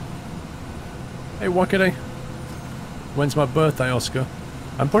 Hey, Wakaday. When's my birthday, Oscar?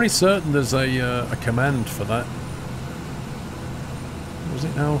 I'm pretty certain there's a command for that. What was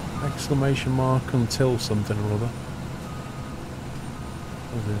it now? Exclamation mark until something or other.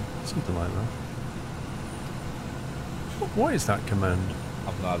 Something like that. What is that command?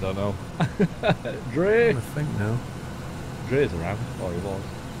 I don't know. I'm Dre! trying to think now. Dre's around, or he was.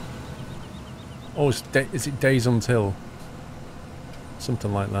 Oh, is it days until?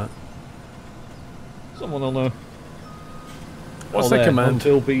 Something like that. Someone will know. What's the command?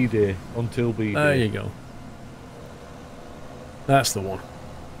 Until B-Day. Until B-Day. There you go. That's the one.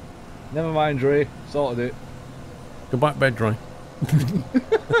 Never mind, Dre. Sorted it. Go back bed, Dre.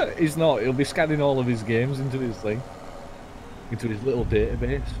 He's not. He'll be scanning all of his games into his thing. Into his little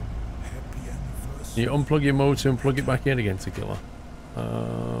database. You unplug your motor and plug it back in again, Tequila.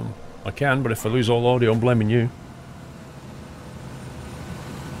 I can, but if I lose all audio, I'm blaming you.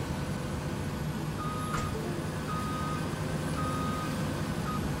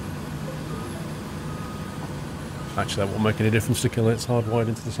 Actually, that won't make any difference to kill it. It's hardwired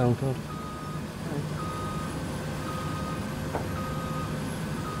into the sound card.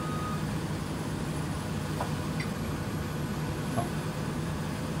 Oh.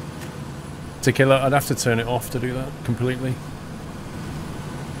 To kill it, I'd have to turn it off to do that completely.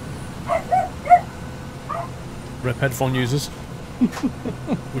 Rep headphone users,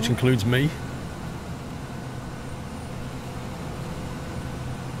 which includes me.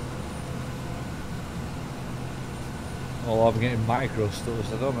 Oh, I'm getting micro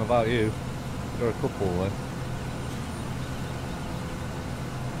stuff. I don't know about you. There are a couple there.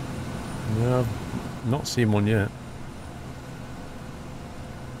 No, I've not seen one yet.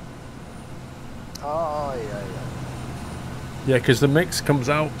 Oh, yeah. Yeah, because the mix comes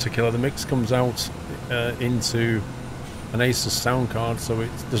out, Tequila, the mix comes out into an Asus sound card, so it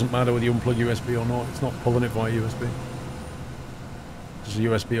doesn't matter whether you unplug USB or not, it's not pulling it via USB. Because the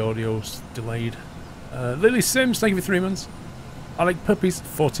USB audio's delayed. Lily Sims, thank you for 3 months. I like puppies,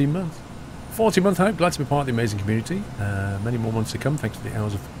 14 months. 40-month hype, glad to be part of the amazing community. Many more months to come, thanks for the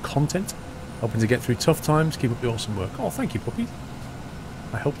hours of content. Hoping to get through tough times, keep up the awesome work. Oh, thank you, puppies.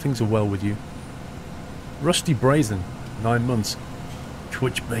 I hope things are well with you. Rusty Brazen, 9 months.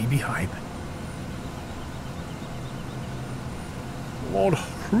 Twitch baby hype. Lord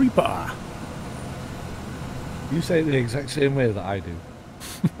Reaper. You say it the exact same way that I do.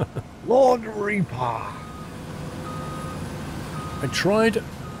 Lord Reaper. I tried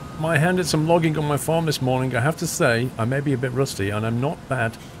my hand at some logging on my farm this morning. I have to say, I may be a bit rusty, and I'm not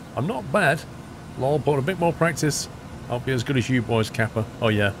bad. I'm not bad. Lol, but a bit more practice, I'll be as good as you boys, Kappa. Oh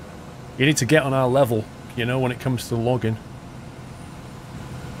yeah. You need to get on our level, you know, when it comes to logging.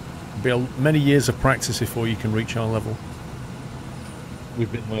 It'll be many years of practice before you can reach our level.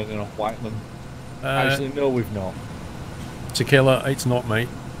 We've been learning off Whiteman. Actually, no, we've not. Tequila, it's not, mate.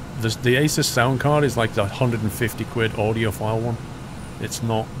 The Asus sound card is like the 150 quid audiophile one. It's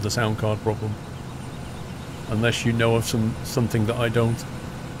not the sound card problem. Unless you know of something that I don't.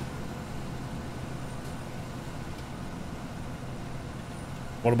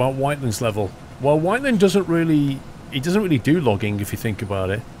 What about Whiteland's level? Well, Whiteland doesn't really do logging if you think about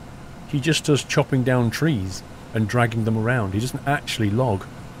it. He just does chopping down trees and dragging them around. He doesn't actually log.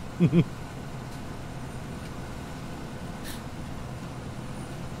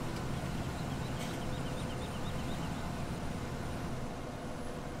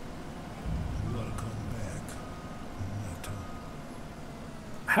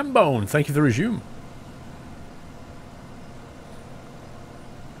 Hambone, thank you for the resume.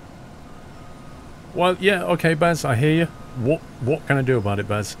 Well, yeah, okay, Baz, I hear you. What can I do about it,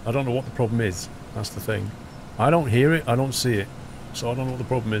 Baz? I don't know what the problem is. That's the thing. I don't hear it, I don't see it. So I don't know what the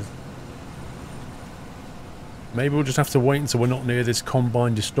problem is. Maybe we'll just have to wait until we're not near this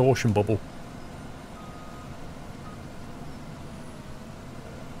combine distortion bubble.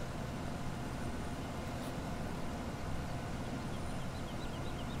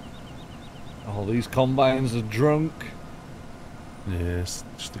 All these combines are drunk. Yes,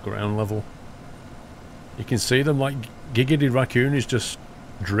 just the ground level. You can see them like Giggity Raccoon is just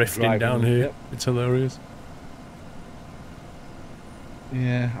drifting down here. Yep. It's hilarious.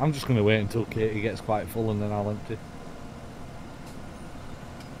 Yeah, I'm just going to wait until Katie gets quite full and then I'll empty.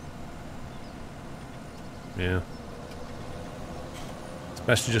 Yeah. It's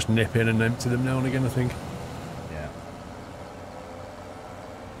best to just nip in and empty them now and again, I think. Yeah.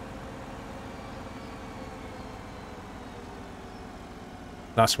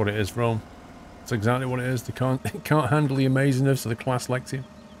 That's what it is, Rome. That's exactly what it is. They can't handle the amazingness of the class Lexium.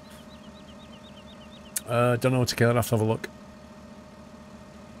 Don't know what to kill. I'd have to have a look.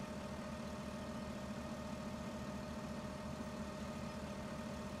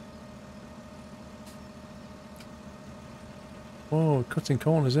 Oh, cutting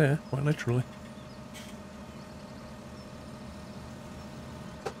corners here, quite literally.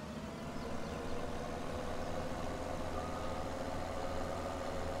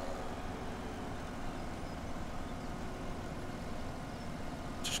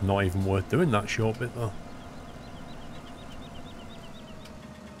 just not even worth doing that short bit though.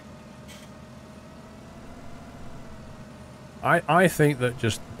 I think that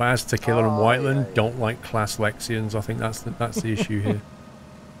just Baz, Tequila and Whiteland don't like class Lexians. I think that's the issue here.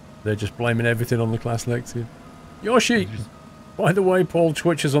 They're just blaming everything on the class Lexian. Yoshi! By the way, Paul,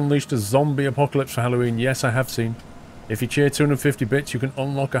 Twitch has unleashed a zombie apocalypse for Halloween. Yes, I have seen. If you cheer 250 bits, you can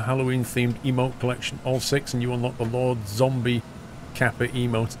unlock a Halloween-themed emote collection, all 6, and you unlock the Lord Zombie Kappa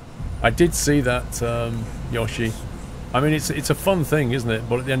emote. I did see that, Yoshi. I mean, it's a fun thing, isn't it?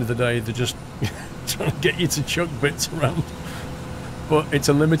 But at the end of the day, they're just trying to get you to chuck bits around. But it's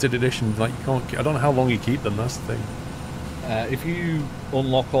a limited edition. Like, you can't. I don't know how long you keep them. That's the thing. If you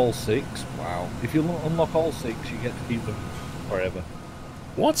unlock all 6, wow. If you unlock all 6, you get to keep them forever.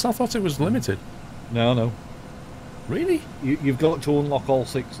 What? I thought it was limited. No. Really? You've got to unlock all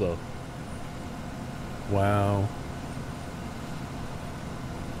 6 though. Wow.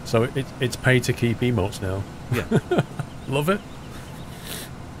 So it's pay to keep emotes now. Yeah. Love it.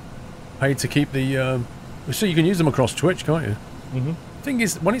 Pay to keep the. So you can use them across Twitch, can't you? Mm-hmm. Thing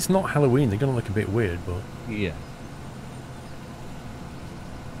is, when it's not Halloween, they're gonna look a bit weird, but yeah.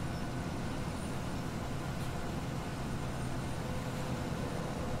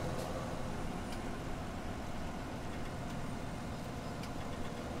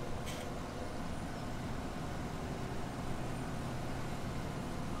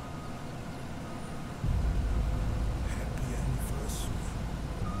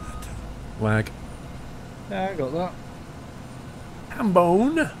 lag. Yeah, I got that.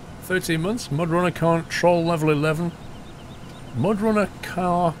 Hambone, 13 months. Mudrunner can't troll level 11. Mudrunner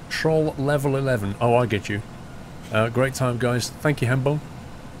car troll level 11. Oh, I get you. Great time, guys. Thank you, Hambone.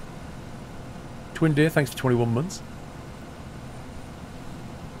 Twin Deer, thanks for 21 months.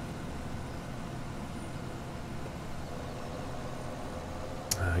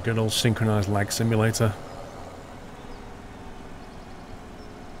 Good old synchronized lag simulator.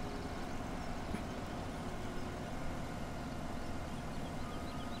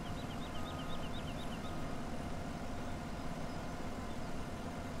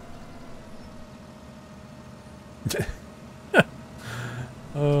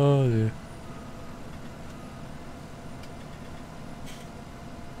 Oh dear.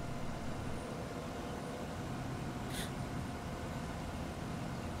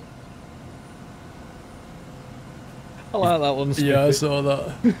 I like that one, Smithy. Yeah, I saw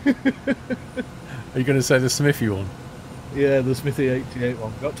that. Are you going to say the Smithy one? Yeah, the Smithy 88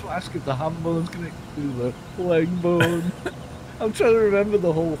 one. Got to ask if the ham bone's connected to the leg bone. I'm trying to remember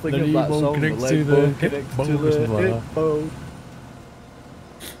the whole thing of that song. The leg bone connected to the hip bone.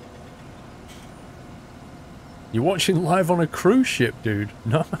 You're watching live on a cruise ship, dude.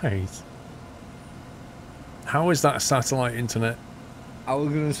 Nice. How is that satellite internet? I was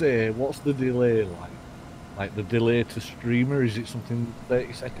going to say, what's the delay like? Like the delay to streamer, is it something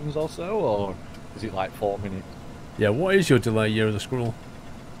 30 seconds or so, or is it like 4 minutes? Yeah, what is your delay, Year of the Squirrel?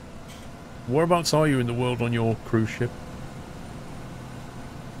 Whereabouts are you in the world on your cruise ship?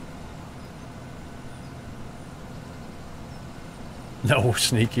 No,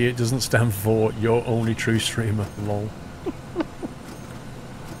 Sneaky, it doesn't stand for your only true streamer, lol.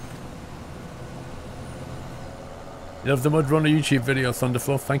 You love the Mudrunner YouTube video,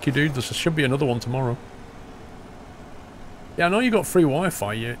 Thunderfluff. Thank you, dude. There should be another one tomorrow. Yeah, I know you got free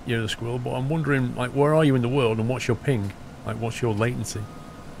Wi-Fi, Year of the Squirrel, but I'm wondering, like, where are you in the world and what's your ping? Like, what's your latency?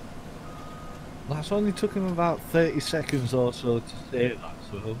 That's only took him about 30 seconds or so to say that,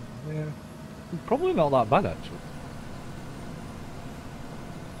 so, yeah. Probably not that bad, actually.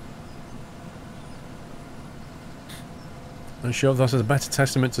 And show that as a better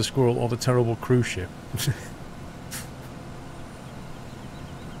testament to Squirrel or the terrible cruise ship.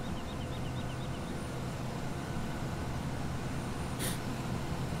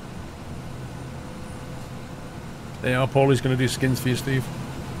 They are. Paulie's going to do skins for you, Steve.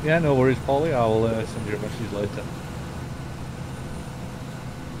 Yeah, no worries, Paulie. I'll send you a message later.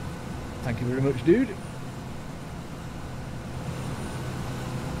 Thank you very much, dude.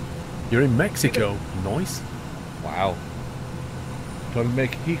 You're in Mexico. Nice. Wow. Trying to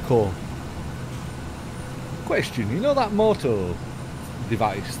make Kiko. Question, you know that moto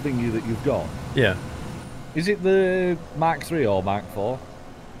device thingy that you've got? Yeah. Is it the Mark 3 or Mark 4?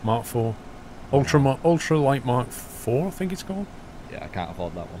 Mark 4. Ultra Light Mark 4, I think it's called. Yeah, I can't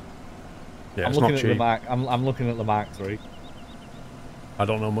afford that one. Yeah, I'm it's looking not at cheap. the Mark. I'm looking at the Mark 3. I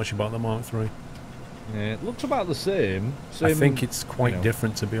don't know much about the Mark 3. Yeah, it looks about the same. I think it's quite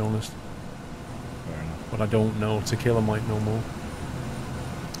different, to be honest. Fair enough. But I don't know. Tequila might know more.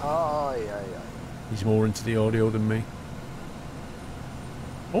 Oh, yeah. He's more into the audio than me.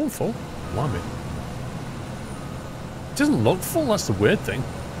 Oh, full. Blimey. It doesn't look full, that's the weird thing.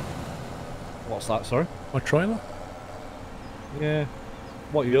 What's that, sorry? My trailer? Yeah.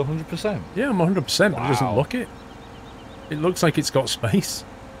 What, you're 100%? Yeah, I'm 100%, but it doesn't Wow. look it. It looks like it's got space.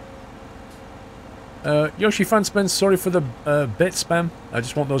 Yoshi Fanspence, sorry for the bit spam. I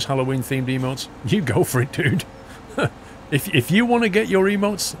just want those Halloween-themed emotes. You go for it, dude. If you want to get your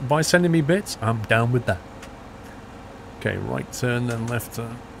emotes by sending me bits, I'm down with that. Okay, right turn, then left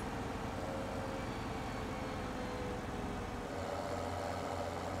turn.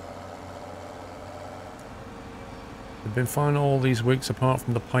 They've been fine all these weeks apart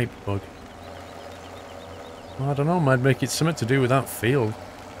from the pipe bug. Well, I don't know, might make it something to do with that field.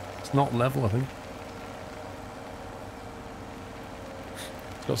 It's not level, I think.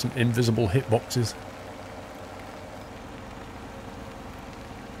 It's got some invisible hitboxes.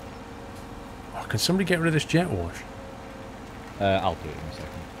 Oh, can somebody get rid of this jet wash? I'll do it in a second.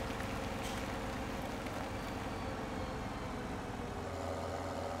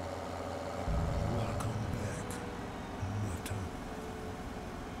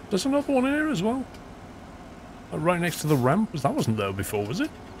 There's another one here as well. Right next to the ramp. That wasn't there before, was it?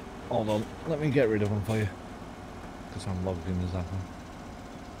 Hold on, let me get rid of them for you. Because I'm logged in as that one.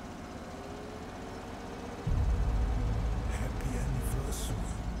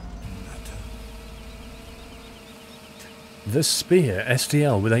 The Spear,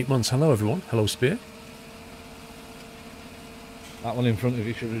 STL with 8 months. Hello everyone. Hello Spear. That one in front of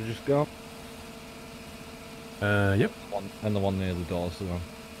you should have just gone. Yep. And the one near the door's the one.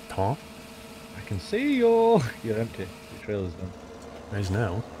 Tar. I can see you. You're empty. Your trailer's done. There's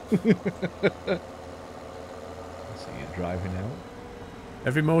now. I see you driving out.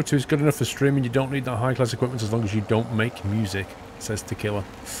 Every motor is good enough for streaming. You don't need that high-class equipment as long as you don't make music, says Tequila.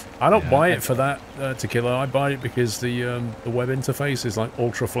 I don't buy it for that, Tequila. I buy it because the web interface is like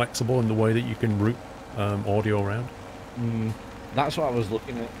ultra flexible in the way that you can route audio around. That's what I was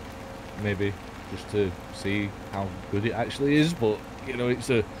looking at, maybe, just to see how good it actually is, but, you know, it's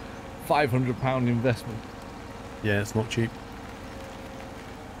a £500 investment. Yeah, it's not cheap.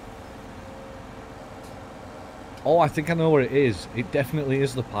 Oh, I think I know where it is. It definitely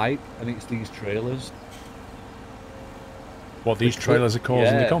is the pipe, and it's these trailers. What these trailers are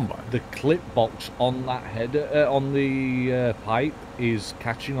causing the combine? The clip box on that header, on the pipe, is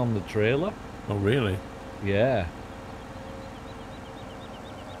catching on the trailer. Oh, really? Yeah.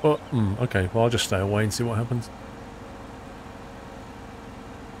 But, okay, well, I'll just stay away and see what happens.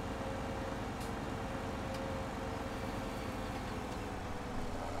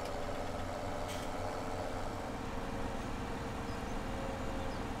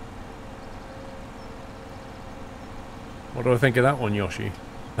 What do I think of that one, Yoshi?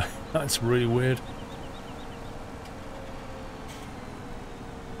 That's really weird.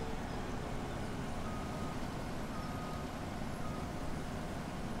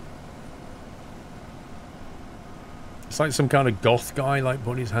 It's like some kind of goth guy, like,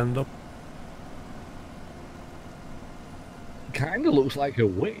 putting his hand up. Kind of looks like a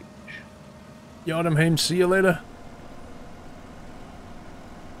witch. Yardamheim, see you later.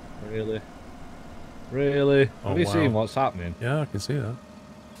 Really? Really? Oh, Have you wow. seen what's happening? Yeah, I can see that.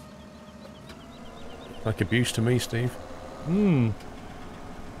 Like abuse to me, Steve.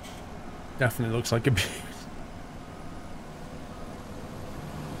 Definitely looks like abuse.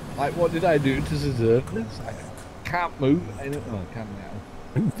 Like, what did I do to deserve this? I can't move. I don't know. I can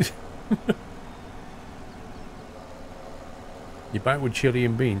now. You're back with chili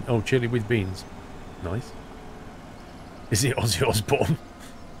and bean. Oh, chili with beans. Nice. Is it Ozzy Osbourne?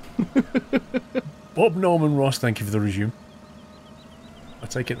 Bob Norman Ross, thank you for the resume. I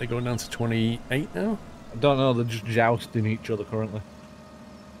take it they're going down to 28 now? I don't know. They're just jousting each other currently.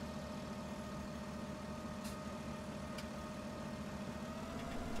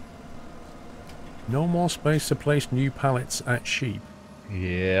 No more space to place new pallets at sheep.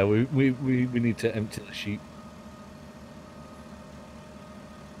 Yeah, we need to empty the sheep.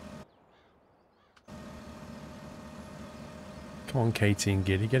 Come on, Katie and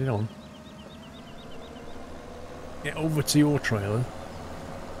Giddy, get it on. Get over to your trailer.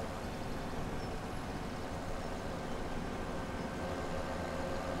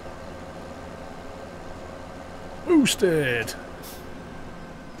 Boosted!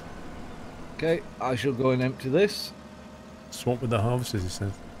 Okay, I shall go and empty this. Swap with the harvesters, it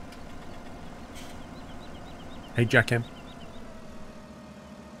says. Hey, Jack M.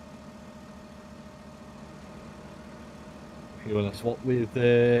 If you want to swap with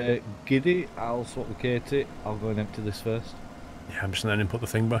Giddy, I'll swap with Katie. I'll go and empty this first. Yeah, I'm just letting him put the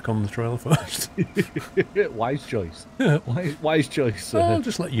thing back on the trailer first. Wise choice. Wise choice. I'll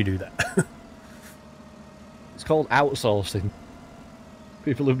just let you do that. It's called outsourcing.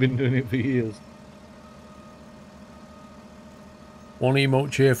 People have been doing it for years. One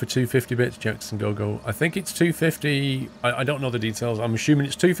emote cheer for 250 bits, Jackson Go. I think it's 250. I don't know the details. I'm assuming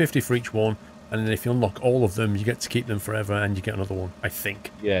it's 250 for each one. And then if you unlock all of them, you get to keep them forever and you get another one, I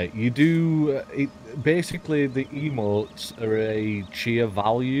think. Yeah, you do. Basically, the emotes are a cheer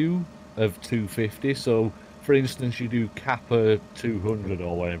value of 250. So, for instance, you do Kappa 200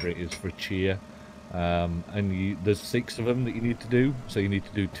 or whatever it is for cheer. And there's 6 of them that you need to do. So you need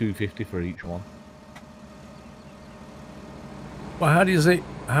to do 250 for each one. Well, how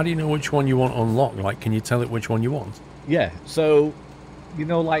do you know which one you want unlocked? Like, can you tell it which one you want? Yeah, so, you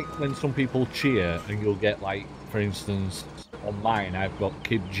know, like when some people cheer and you'll get, like, for instance, on mine, I've got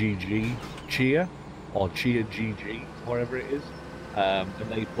Kib GG cheer, or cheer GG, whatever it is, and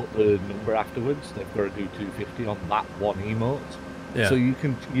they put the number afterwards. They've got to do 250 on that one emote. Yeah. So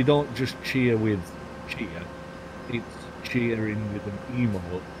you don't just cheer with cheer, it's cheering with an emote,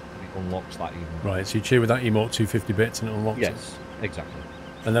 and it unlocks that emote. Right, so you cheer with that emote 250 bits and it unlocks it. Yes, exactly.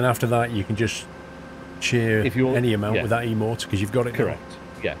 And then after that, you can just cheer any amount with that emote because you've got it. Correct.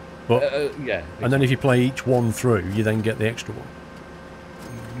 Now. Yeah. But yeah. Exactly. And then if you play each one through, you then get the extra one.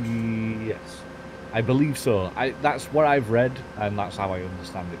 Yes, I believe so. That's what I've read, and that's how I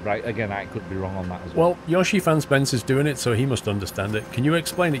understand it. Right? Again, I could be wrong on that as well. Well, Yoshi Fan Spencer's doing it, so he must understand it. Can you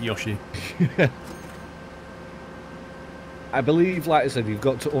explain it, Yoshi? I believe, like I said, you've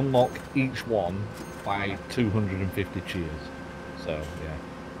got to unlock each one by 250 cheers. So, yeah.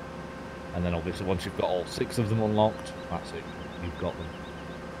 And then obviously once you've got all 6 of them unlocked, that's it. You've got them.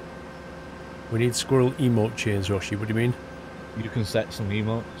 We need squirrel emote cheers, Yoshi. What do you mean? You can set some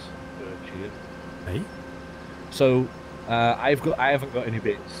emotes for cheers. Hey? So, I haven't got any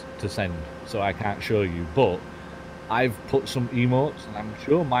bits to send, so I can't show you, but I've put some emotes, and I'm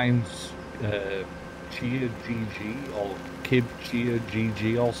sure mine's Cheer GG or Kib Cheer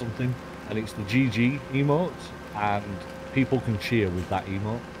GG or something, and it's the GG emotes, and people can cheer with that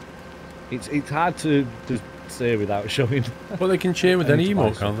emote. It's hard to say without showing. Well, they can cheer with any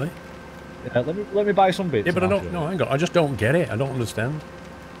emote, can't they? Yeah, let me buy some bits. Yeah, but I don't. No, hang on. I just don't get it. I don't understand.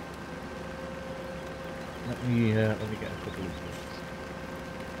 Let me get a couple of bits.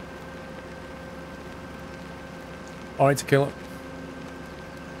 All right, to kill it.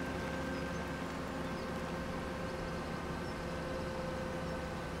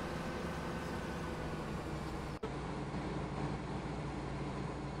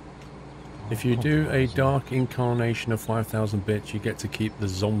 If you do a dark incarnation of 5,000 bits, you get to keep the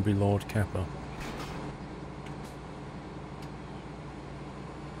Zombie Lord Kappa.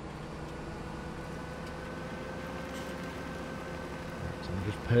 So I'm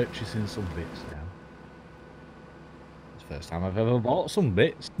just purchasing some bits now. It's the first time I've ever bought some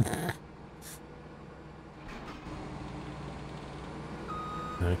bits.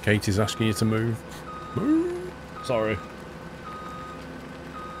 Katie's asking you to move. Move! Sorry.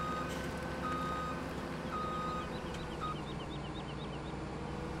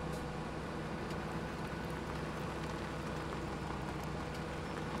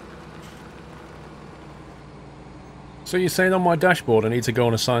 So you're saying on my dashboard I need to go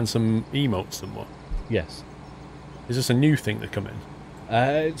and assign some emotes and what? Yes. Is this a new thing that come in?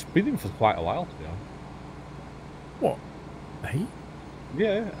 It's been in for quite a while, to be honest. What? Hey?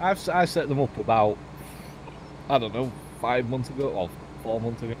 Yeah, I set them up about, I don't know, 5 months ago or 4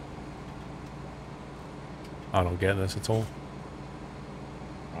 months ago. I don't get this at all.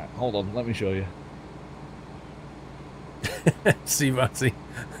 Right, hold on, let me show you. See, Ratty.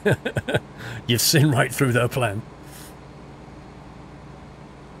 You've seen right through their plan.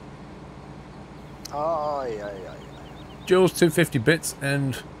 Oh, yeah. Joe's 250 bits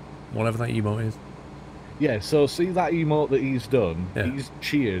and whatever that emote is. Yeah, so see that emote that he's done? Yeah. He's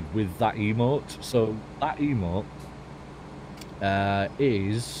cheered with that emote. So that emote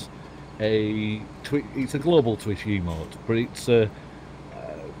is it's a global Twitch emote, but it's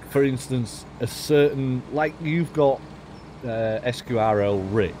for instance, a certain, like you've got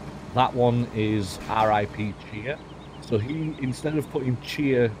SQRL RIP. That one is RIP cheer. So he, instead of putting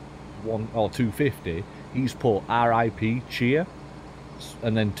cheer 1 or 250, he's put RIP cheer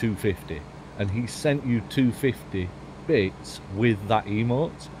and then 250, and he sent you 250 bits with that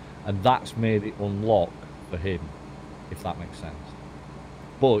emote, and that's made it unlock for him, if that makes sense.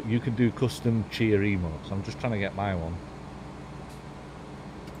 But you can do custom cheer emotes. I'm just trying to get my one.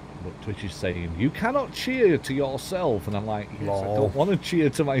 But Twitch is saying, you cannot cheer to yourself. And I'm like, yes, I Lol. don't want to cheer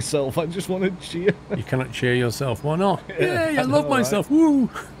to myself. I just want to cheer. You cannot cheer yourself. Why not? Yeah, Yay, I love know, myself. right? Woo!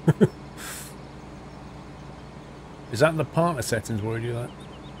 Is that in the partner settings where you do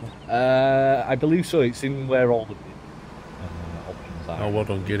that? I believe so. It's in where all the options are. Oh, well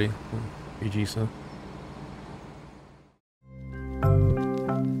done, Giddy. PG, sir.